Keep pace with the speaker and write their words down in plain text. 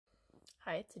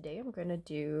Hi, today I'm going to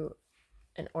do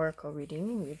an oracle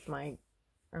reading with my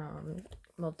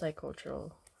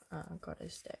multicultural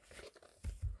goddess deck.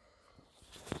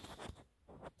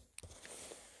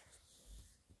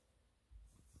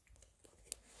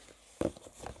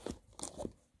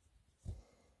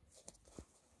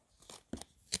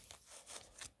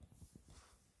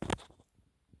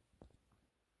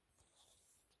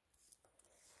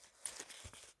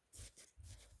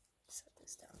 Set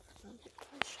this down for a moment.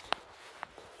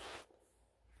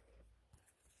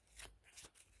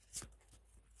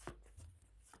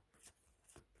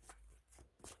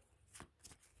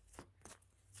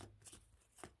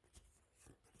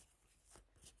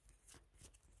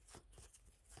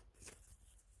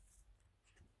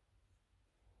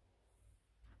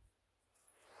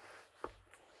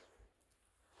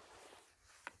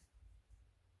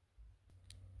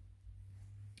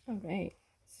 Alright,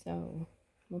 so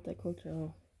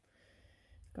multicultural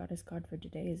goddess card for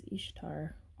today is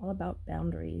Ishtar, all about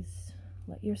boundaries.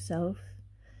 Love yourself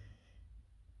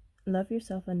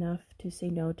enough to say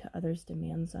no to others'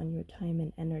 demands on your time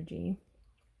and energy.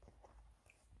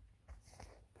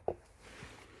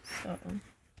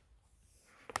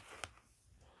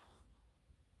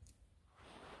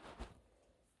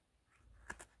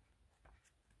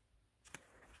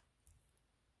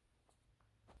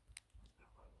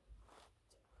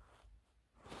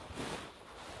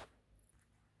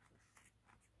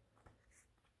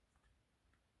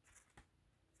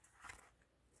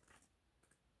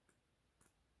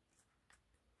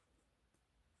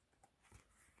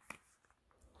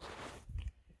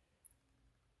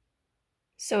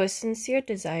 So a sincere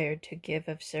desire to give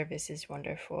of service is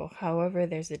wonderful. However,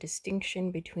 there's a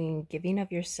distinction between giving of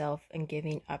yourself and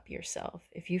giving up yourself.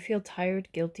 If you feel tired,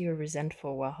 guilty, or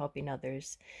resentful while helping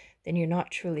others, then you're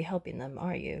not truly helping them,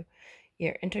 are you?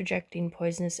 You're interjecting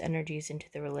poisonous energies into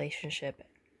the relationship,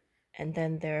 and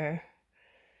then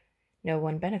no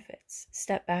one benefits.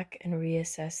 Step back and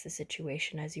reassess the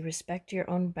situation. As you respect your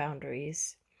own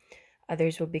boundaries,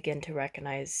 others will begin to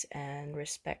recognize and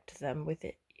respect them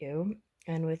within you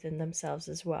and within themselves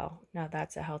as well. Now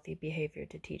that's a healthy behavior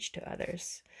to teach to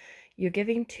others. You're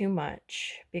giving too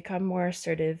much. Become more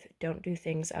assertive. Don't do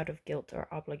things out of guilt or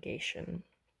obligation.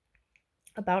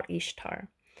 About Ishtar.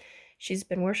 She's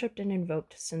been worshipped and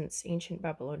invoked since ancient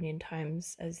Babylonian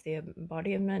times as the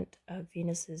embodiment of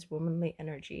Venus's womanly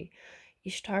energy.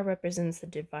 Ishtar represents the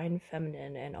divine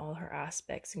feminine in all her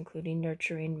aspects, including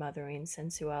nurturing, mothering,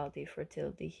 sensuality,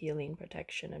 fertility, healing,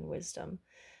 protection, and wisdom.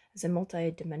 As a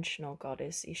multi-dimensional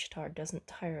goddess, Ishtar doesn't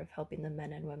tire of helping the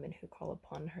men and women who call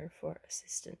upon her for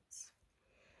assistance.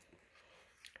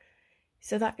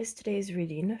 So that is today's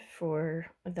reading for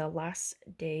the last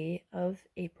day of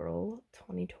April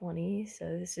 2020.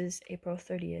 So this is April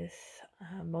 30th,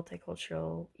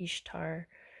 multicultural Ishtar.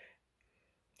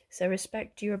 So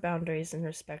respect your boundaries and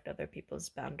respect other people's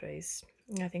boundaries.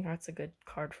 I think that's a good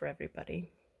card for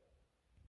everybody.